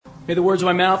May the words of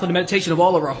my mouth and the meditation of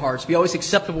all of our hearts be always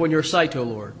acceptable in your sight, O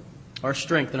Lord, our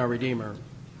strength and our Redeemer.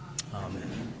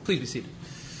 Amen. Please be seated.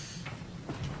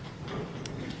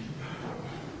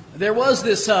 There was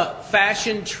this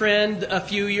fashion trend a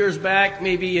few years back,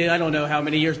 maybe, I don't know how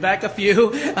many years back, a few,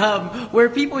 where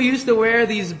people used to wear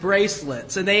these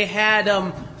bracelets, and they had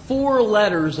 4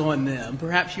 letters on them.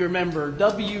 Perhaps you remember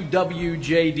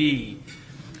WWJD.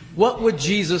 What would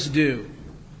Jesus do?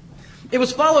 It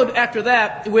was followed after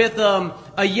that with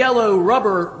a yellow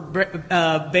rubber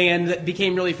band that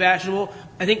became really fashionable.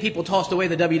 I think people tossed away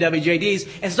the WWJDs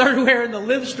and started wearing the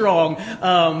Livestrong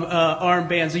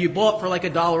armbands that you bought for like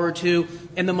 $1 or $2,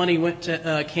 and the money went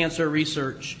to cancer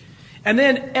research. And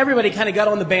then everybody kind of got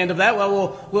on the band of that.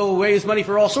 Well, we'll raise money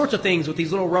for all sorts of things with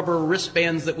these little rubber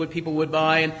wristbands that people would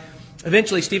buy. And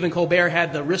eventually Stephen Colbert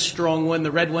had the Wriststrong one,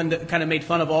 the red one that kind of made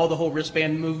fun of all the whole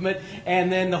wristband movement.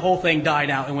 And then the whole thing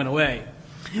died out and went away.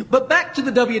 But back to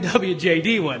the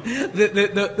WWJD one,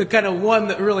 the kind of one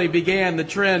that really began the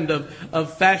trend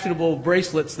of fashionable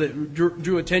bracelets that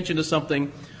drew attention to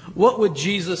something. What would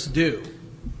Jesus do?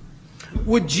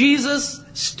 Would Jesus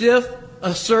stiff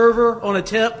a server on a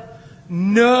tip?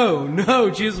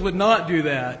 No, Jesus would not do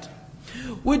that.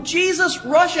 Would Jesus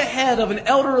rush ahead of an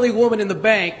elderly woman in the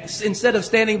bank instead of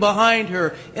standing behind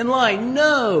her in line?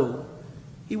 No,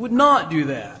 he would not do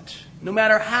that. No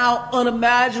matter how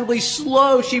unimaginably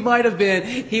slow she might have been,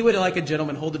 he would, like a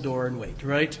gentleman, hold the door and wait,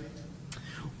 right?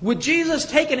 Would Jesus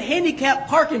take a handicapped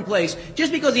parking place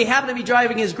just because he happened to be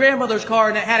driving his grandmother's car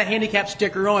and it had a handicap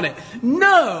sticker on it?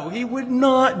 No, he would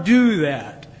not do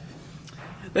that.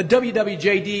 The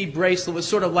WWJD bracelet was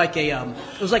sort of like it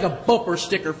was like a bumper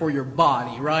sticker for your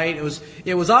body, right? It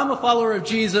was I'm a follower of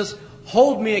Jesus,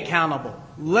 hold me accountable.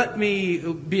 Let me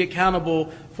be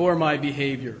accountable for my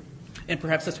behavior. And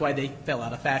perhaps that's why they fell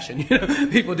out of fashion.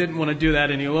 People didn't want to do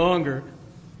that any longer.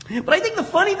 But I think the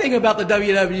funny thing about the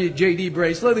WWJD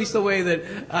bracelet, at least the way that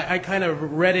I kind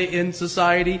of read it in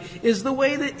society, is the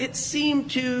way that it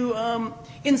seemed to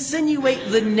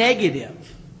insinuate the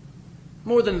negative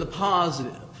more than the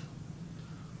positive.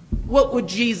 What would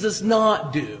Jesus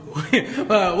not do?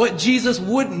 What Jesus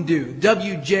wouldn't do?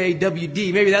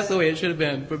 WJWD. Maybe that's the way it should have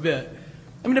been for a bit.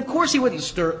 I mean, of course he wouldn't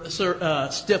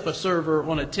stiff a server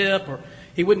on a tip, or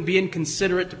he wouldn't be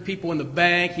inconsiderate to people in the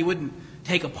bank. He wouldn't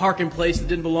take a parking place that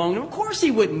didn't belong to him. Of course he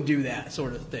wouldn't do that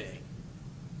sort of thing.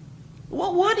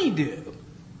 What would he do?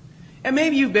 And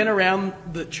maybe you've been around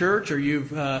the church or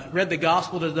you've read the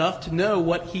gospel enough to know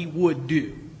what he would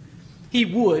do. He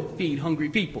would feed hungry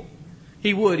people.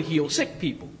 He would heal sick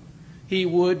people. He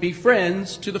would be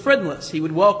friends to the friendless. He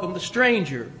would welcome the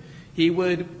stranger. He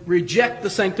would reject the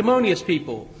sanctimonious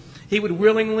people. He would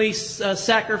willingly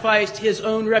sacrifice his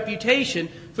own reputation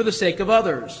for the sake of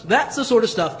others. That's the sort of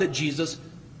stuff that Jesus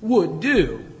would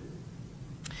do.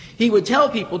 He would tell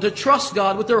people to trust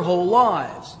God with their whole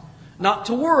lives, not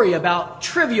to worry about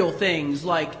trivial things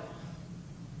like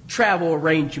travel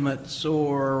arrangements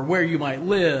or where you might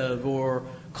live or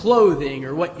clothing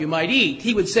or what you might eat.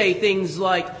 He would say things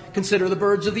like, consider the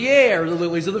birds of the air, the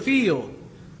lilies of the field.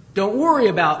 Don't worry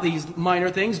about these minor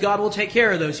things. God will take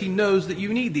care of those. He knows that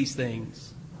you need these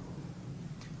things.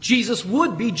 Jesus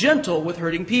would be gentle with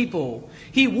hurting people.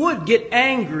 He would get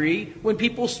angry when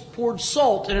people poured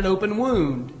salt in an open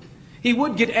wound. He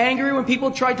would get angry when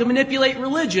people tried to manipulate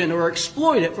religion or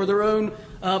exploit it for their own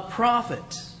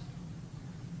profit.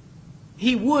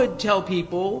 He would tell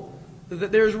people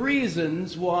that there's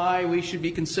reasons why we should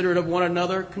be considerate of one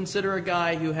another. Consider a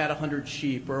guy who had 100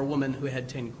 sheep, or a woman who had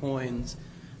 10 coins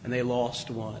and they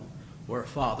lost one, or a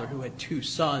father who had 2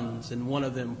 sons and one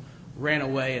of them ran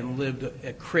away and lived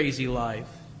a crazy life.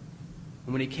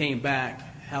 And when he came back,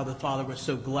 how the father was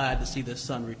so glad to see the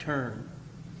son return.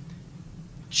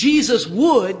 Jesus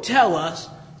would tell us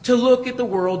to look at the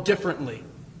world differently.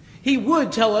 He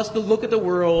would tell us to look at the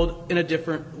world in a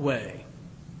different way.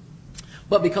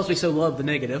 But because we so love the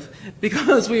negative,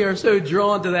 because we are so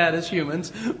drawn to that as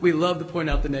humans, we love to point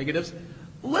out the negatives.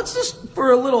 Let's just,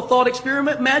 for a little thought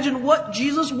experiment, imagine what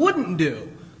Jesus wouldn't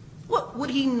do. What would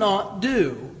he not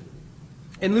do?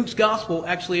 And Luke's gospel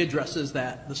actually addresses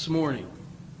that this morning.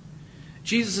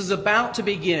 Jesus is about to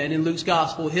begin in Luke's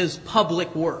gospel his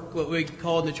public work, what we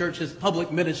call in the church his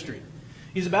public ministry.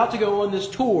 He's about to go on this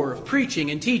tour of preaching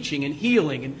and teaching and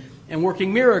healing and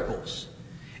working miracles.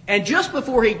 And just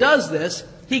before he does this,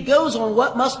 he goes on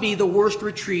what must be the worst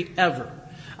retreat ever.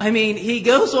 I mean, he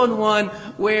goes on one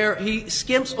where he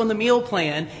skimps on the meal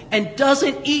plan and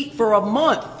doesn't eat for a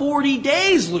month. 40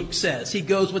 days, Luke says. He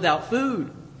goes without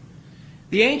food.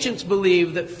 The ancients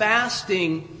believed that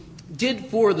fasting did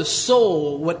for the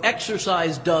soul what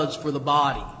exercise does for the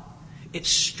body. It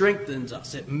strengthens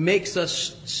us. It makes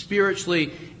us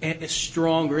spiritually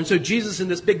stronger. And so Jesus, in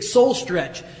this big soul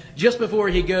stretch, just before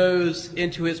he goes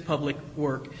into his public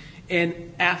work,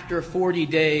 and after 40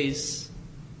 days,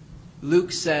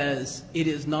 Luke says, it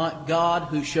is not God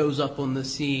who shows up on the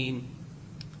scene,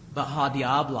 but ha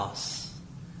diablos,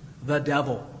 the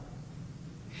devil.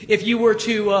 If you were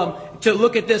to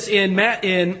look at this in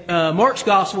Mark's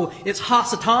gospel, it's ha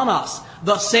satanas,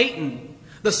 the Satan.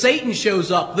 The Satan shows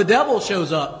up. The devil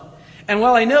shows up. And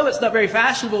while I know it's not very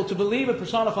fashionable to believe in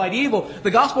personified evil,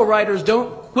 the gospel writers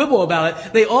don't quibble about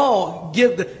it. They all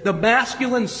give the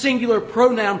masculine singular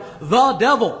pronoun, the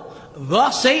devil, the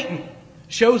Satan,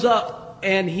 shows up,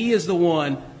 and he is the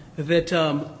one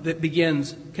that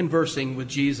begins conversing with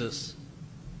Jesus.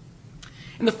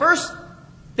 And the first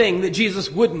thing that Jesus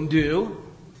wouldn't do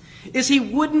is he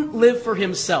wouldn't live for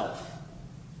himself.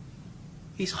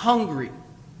 He's hungry.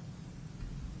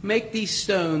 Make these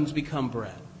stones become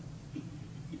bread.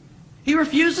 He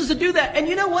refuses to do that. And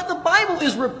you know what? The Bible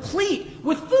is replete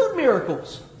with food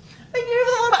miracles. I mean, you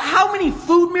ever thought about how many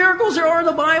food miracles there are in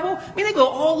the Bible? I mean, they go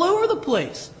all over the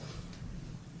place.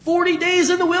 40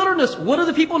 days in the wilderness. What do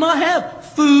the people not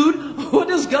have? Food. What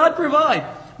does God provide?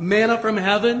 Manna from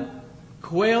heaven.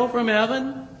 Quail from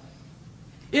heaven.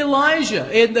 Elijah,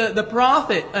 and the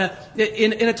prophet,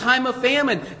 in a time of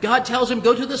famine, God tells him,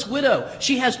 go to this widow.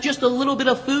 She has just a little bit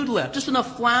of food left, just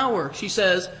enough flour, she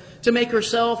says, to make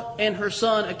herself and her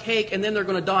son a cake, and then they're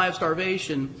going to die of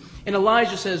starvation. And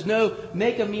Elijah says, no,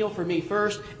 make a meal for me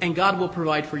first, and God will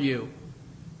provide for you.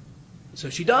 So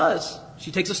she does.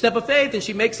 She takes a step of faith, and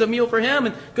she makes a meal for him,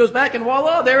 and goes back, and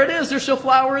voila, there it is. There's still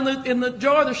flour in the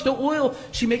jar. There's still oil.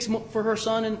 She makes for her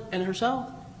son and herself.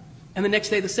 And the next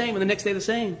day the same, and the next day the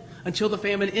same, until the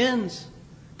famine ends.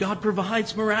 God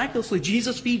provides miraculously.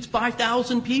 Jesus feeds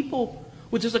 5,000 people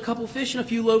with just a couple of fish and a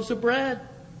few loaves of bread.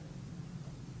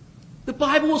 The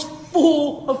Bible is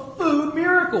full of food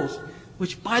miracles,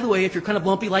 which, by the way, if you're kind of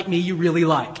lumpy like me, you really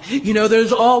like. You know,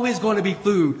 there's always going to be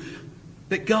food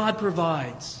that God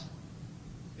provides.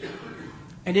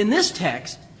 And in this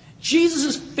text, Jesus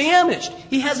is famished.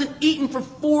 He hasn't eaten for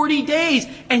 40 days,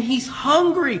 and he's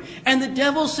hungry. And the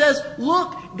devil says,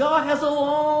 look, God has a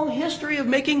long history of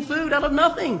making food out of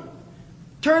nothing.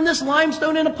 Turn this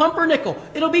limestone into pumpernickel.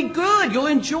 It'll be good. You'll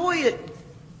enjoy it.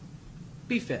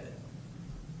 Be fed.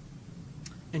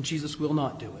 And Jesus will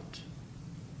not do it.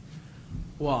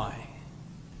 Why?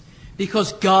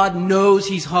 Because God knows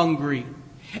he's hungry.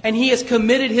 And he has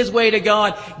committed his way to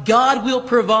God. God will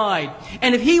provide.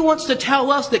 And if he wants to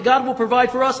tell us that God will provide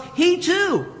for us, he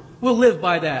too will live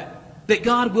by that. That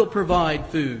God will provide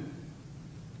food.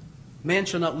 Man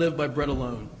shall not live by bread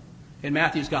alone, in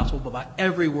Matthew's gospel, but by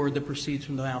every word that proceeds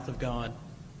from the mouth of God.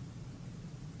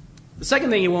 The second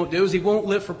thing he won't do is he won't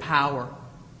live for power.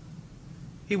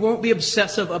 He won't be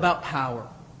obsessive about power.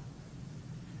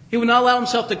 He will not allow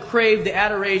himself to crave the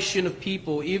adoration of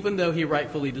people, even though he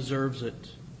rightfully deserves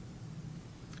it.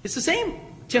 It's the same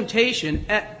temptation,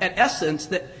 at essence,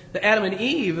 that Adam and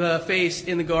Eve faced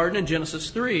in the garden in Genesis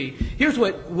 3. Here's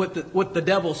what the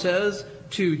devil says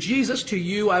to Jesus. To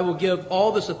you I will give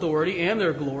all this authority and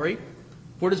their glory,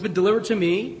 for it has been delivered to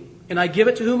me, and I give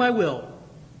it to whom I will.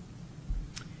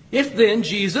 If then,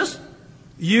 Jesus,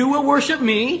 you will worship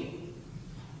me,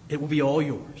 it will be all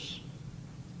yours.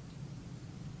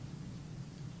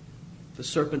 The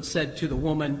serpent said to the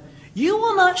woman, you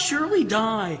will not surely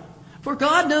die. For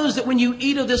God knows that when you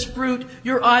eat of this fruit,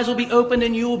 your eyes will be opened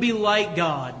and you will be like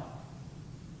God.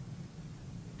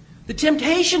 The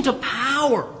temptation to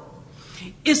power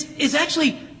is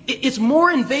actually, it's more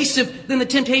invasive than the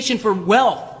temptation for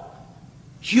wealth.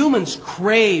 Humans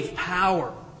crave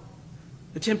power.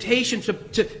 The temptation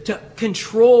to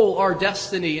control our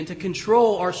destiny and to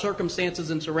control our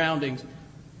circumstances and surroundings.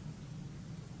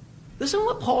 Listen to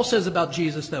what Paul says about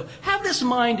Jesus, though. Have this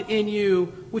mind in you,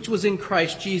 which was in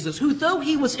Christ Jesus, who, though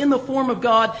he was in the form of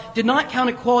God, did not count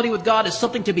equality with God as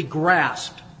something to be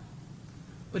grasped.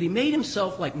 But he made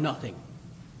himself like nothing,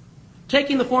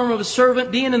 taking the form of a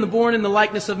servant, being born in the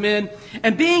likeness of men,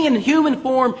 and being in human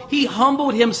form, he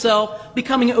humbled himself,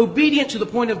 becoming obedient to the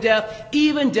point of death,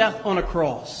 even death on a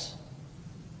cross.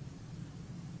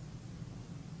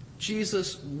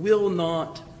 Jesus will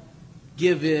not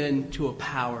give in to a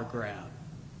power grab.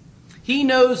 He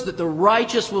knows that the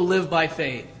righteous will live by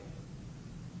faith.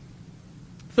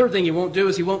 Third thing he won't do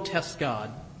is he won't test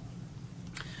God.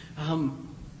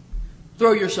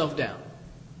 Throw yourself down.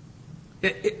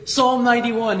 Psalm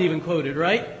 91 even quoted,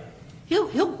 right?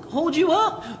 He'll hold you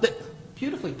up.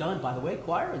 Beautifully done, by the way,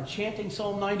 choir, and chanting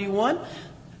Psalm 91.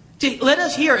 Let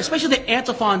us hear, especially the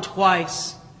antiphon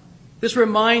twice, this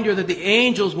reminder that the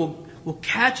angels will will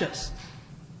catch us,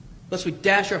 lest we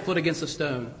dash our foot against a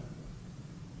stone.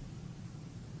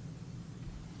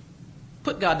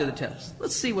 Put God to the test.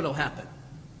 Let's see what will happen.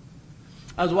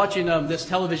 I was watching this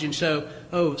television show,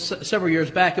 several years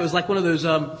back. It was like one of those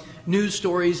news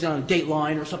stories on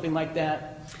Dateline or something like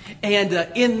that. And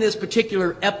in this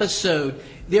particular episode,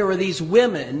 there were these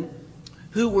women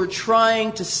who were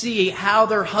trying to see how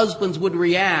their husbands would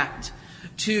react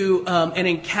to an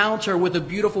encounter with a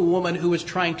beautiful woman who was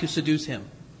trying to seduce him.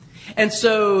 And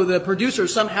so the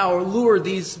producers somehow lured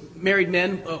these married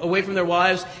men away from their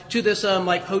wives to this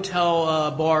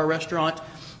hotel, bar, restaurant.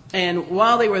 And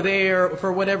while they were there,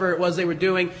 for whatever it was they were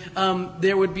doing,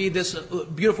 there would be this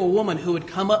beautiful woman who would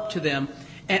come up to them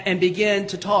and begin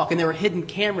to talk. And there were hidden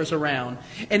cameras around.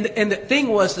 And the thing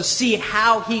was to see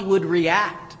how he would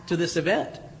react to this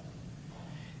event.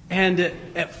 And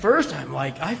at first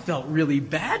I felt really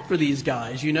bad for these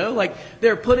guys, like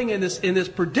they're putting in this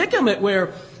predicament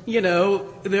where,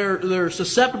 they're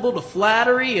susceptible to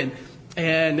flattery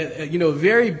and a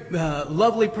very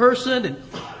lovely person.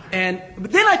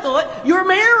 But then I thought, you're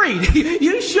married.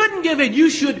 You shouldn't give in.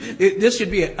 This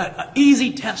should be an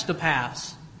easy test to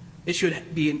pass. It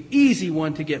should be an easy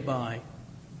one to get by.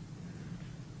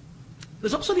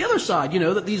 There's also the other side,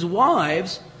 that these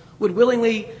wives would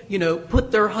willingly,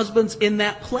 put their husbands in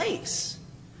that place,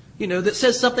 that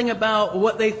says something about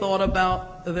what they thought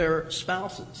about their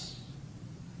spouses.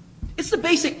 It's the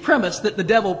basic premise that the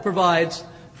devil provides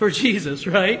for Jesus,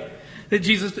 right? That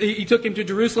Jesus, he took him to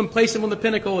Jerusalem, placed him on the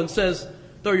pinnacle, and says,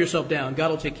 throw yourself down.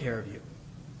 God will take care of you.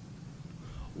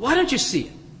 Why don't you see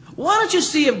it? Why don't you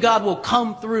see if God will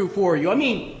come through for you? I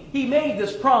mean, he made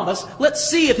this promise. Let's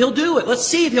see if he'll do it. Let's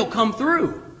see if he'll come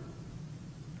through.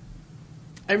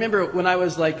 I remember when I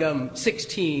was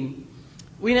 16,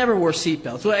 we never wore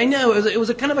seatbelts. Well, I know it was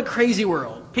a kind of a crazy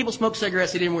world. People smoked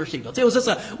cigarettes, they didn't wear seatbelts. It was just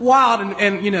a wild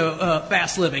and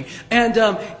fast living. And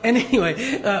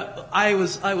anyway, I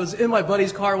was in my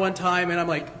buddy's car one time, and I'm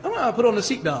like, I'm gonna put on a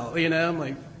seatbelt. I'm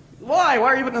like, why? Why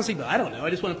are you putting on a seatbelt? I don't know. I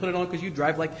just want to put it on because you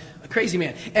drive like a crazy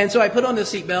man. And so I put on the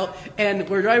seatbelt, and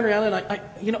we're driving around,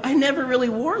 and I never really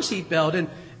wore a seatbelt,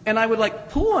 and I would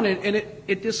pull on it, and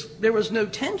it just, there was no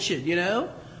tension.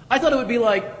 I thought it would be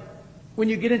like when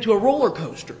you get into a roller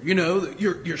coaster,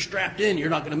 you're strapped in, you're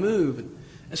not going to move.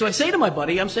 And so I say to my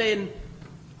buddy, I'm saying,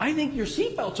 I think your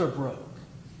seatbelts are broke.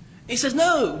 He says,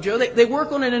 no, Joe, they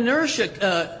work on an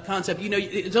inertia concept.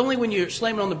 It's only when you're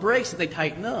slamming on the brakes that they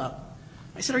tighten up.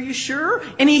 I said, are you sure?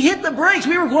 And he hit the brakes.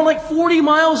 We were going 40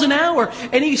 miles an hour,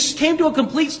 and he came to a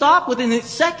complete stop within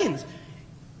seconds.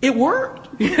 It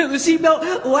worked. The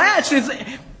seatbelt latched.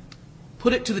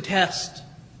 Put it to the test.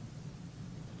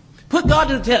 Put God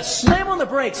to the test. Slam on the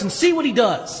brakes and see what he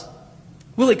does.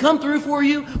 Will he come through for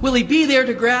you? Will he be there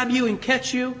to grab you and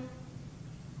catch you?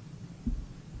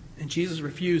 And Jesus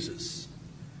refuses.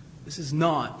 This is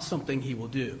not something he will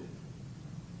do.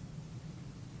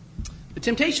 The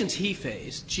temptations he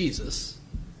faced, Jesus,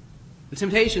 the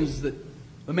temptations that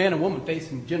the man and woman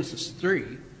faced in Genesis 3, are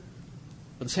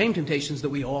the same temptations that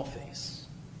we all face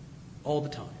all the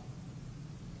time.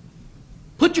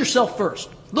 Put yourself first.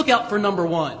 Look out for number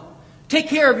one. Take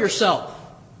care of yourself.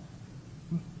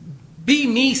 Be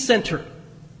me-centered.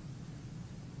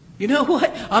 You know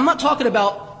what? I'm not talking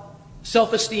about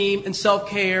self-esteem and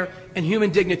self-care and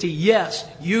human dignity. Yes,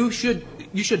 you should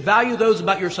value those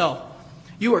about yourself.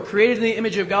 You are created in the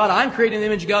image of God. I'm created in the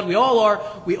image of God. We all are.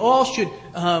 We all should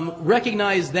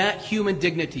recognize that human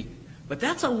dignity. But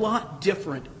that's a lot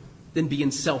different than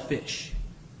being selfish.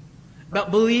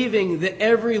 About believing that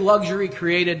every luxury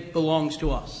created belongs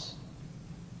to us.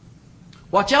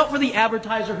 Watch out for the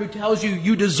advertiser who tells you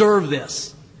you deserve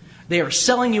this. They are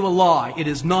selling you a lie. It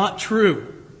is not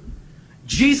true.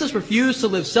 Jesus refused to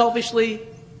live selfishly,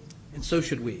 and so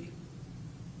should we.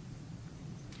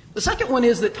 The second one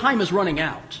is that time is running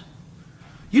out.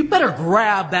 You better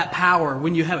grab that power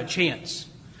when you have a chance.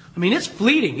 I mean, it's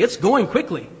fleeting. It's going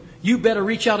quickly. You better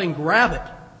reach out and grab it.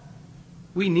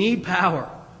 We need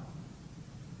power.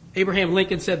 Abraham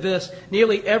Lincoln said this,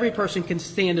 nearly every person can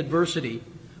stand adversity.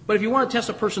 But if you want to test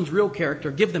a person's real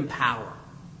character, give them power.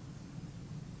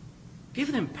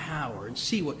 Give them power and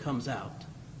see what comes out.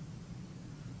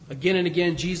 Again and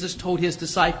again, Jesus told his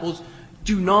disciples,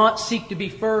 do not seek to be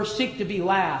first, seek to be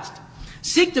last.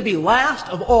 Seek to be last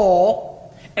of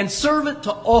all and servant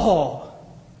to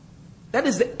all. That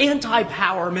is the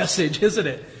anti-power message, isn't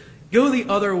it? Go the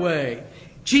other way.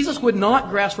 Jesus would not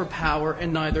grasp for power,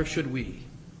 and neither should we.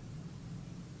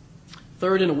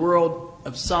 Third, in a world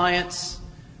of science,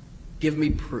 give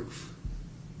me proof.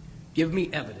 Give me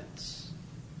evidence.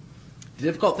 The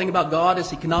difficult thing about God is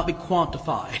he cannot be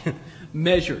quantified,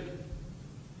 measured.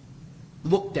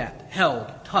 looked at,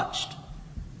 held, touched.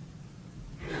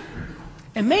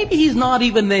 And maybe he's not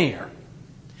even there.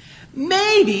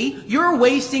 Maybe you're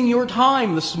wasting your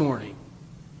time this morning.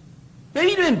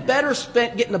 Maybe you'd been better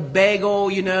spent getting a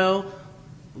bagel,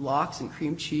 lox and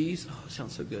cream cheese. Oh, it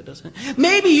sounds so good, doesn't it?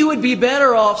 Maybe you would be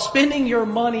better off spending your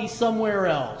money somewhere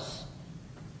else.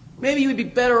 Maybe you would be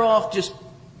better off just,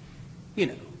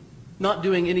 not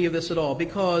doing any of this at all.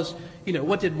 Because,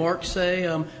 what did Marx say?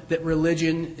 That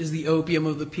religion is the opium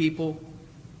of the people.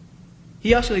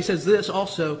 He actually says this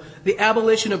also: the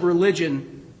abolition of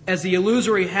religion as the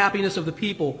illusory happiness of the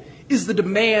people is the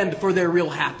demand for their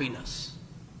real happiness.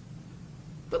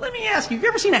 But let me ask you, have you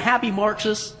ever seen a happy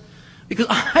Marxist? Because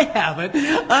I haven't.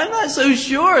 I'm not so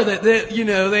sure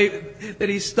that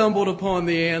he stumbled upon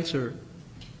the answer.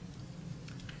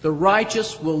 The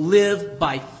righteous will live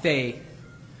by faith.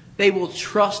 They will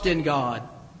trust in God.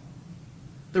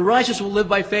 The righteous will live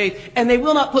by faith, and they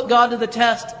will not put God to the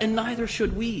test, and neither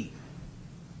should we.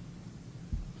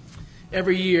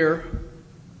 Every year,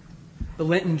 the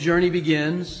Lenten journey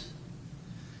begins.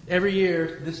 Every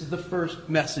year, this is the first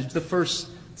message, the first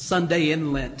Sunday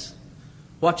in Lent.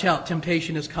 Watch out,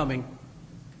 temptation is coming.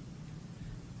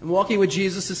 And walking with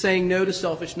Jesus is saying no to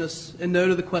selfishness and no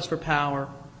to the quest for power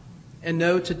and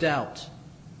no to doubt.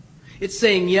 It's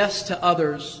saying yes to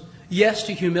others, yes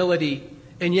to humility,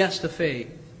 and yes to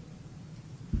faith.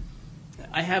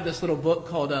 I have this little book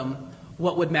called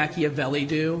What Would Machiavelli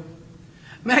Do?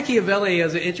 Machiavelli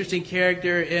is an interesting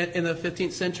character in the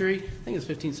 15th century. I think it's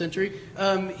 15th century.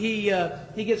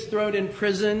 He gets thrown in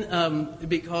prison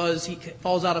because he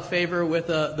falls out of favor with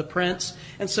the prince.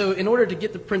 And so in order to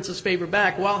get the prince's favor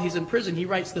back while he's in prison, he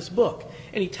writes this book.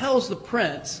 And he tells the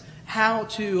prince how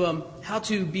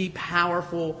to be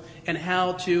powerful and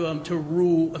how to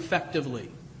rule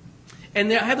effectively.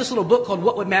 And I have this little book called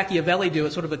What Would Machiavelli Do?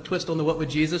 It's sort of a twist on the What Would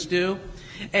Jesus Do?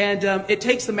 And it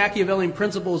takes the Machiavellian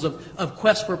principles of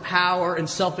quest for power and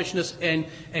selfishness and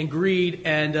greed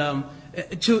and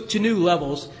to new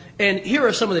levels. And here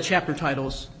are some of the chapter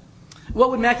titles. What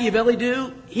would Machiavelli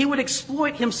do? He would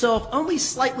exploit himself only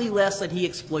slightly less than he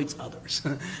exploits others.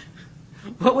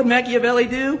 What would Machiavelli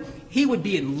do? He would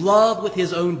be in love with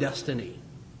his own destiny.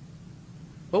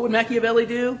 What would Machiavelli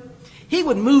do? He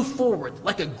would move forward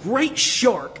like a great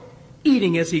shark,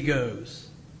 eating as he goes.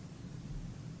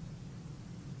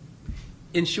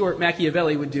 In short,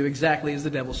 Machiavelli would do exactly as the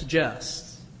devil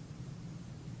suggests.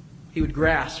 He would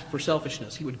grasp for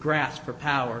selfishness. He would grasp for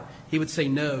power. He would say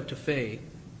no to faith.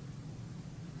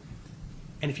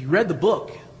 And if you read the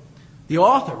book, the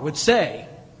author would say,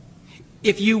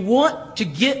 if you want to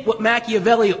get what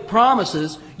Machiavelli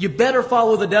promises, you better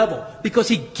follow the devil because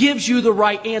he gives you the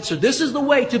right answer. This is the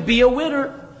way to be a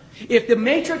winner. If the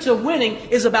matrix of winning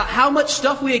is about how much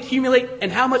stuff we accumulate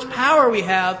and how much power we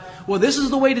have, well, this is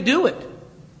the way to do it.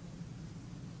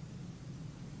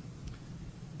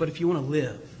 But if you want to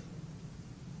live,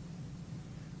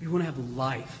 if you want to have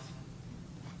life,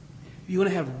 if you want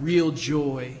to have real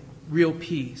joy, real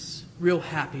peace, real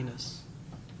happiness,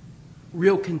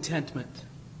 real contentment,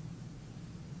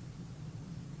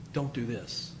 don't do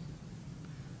this.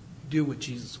 Do what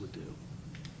Jesus would do.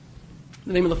 In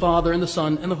the name of the Father, and the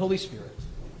Son, and the Holy Spirit.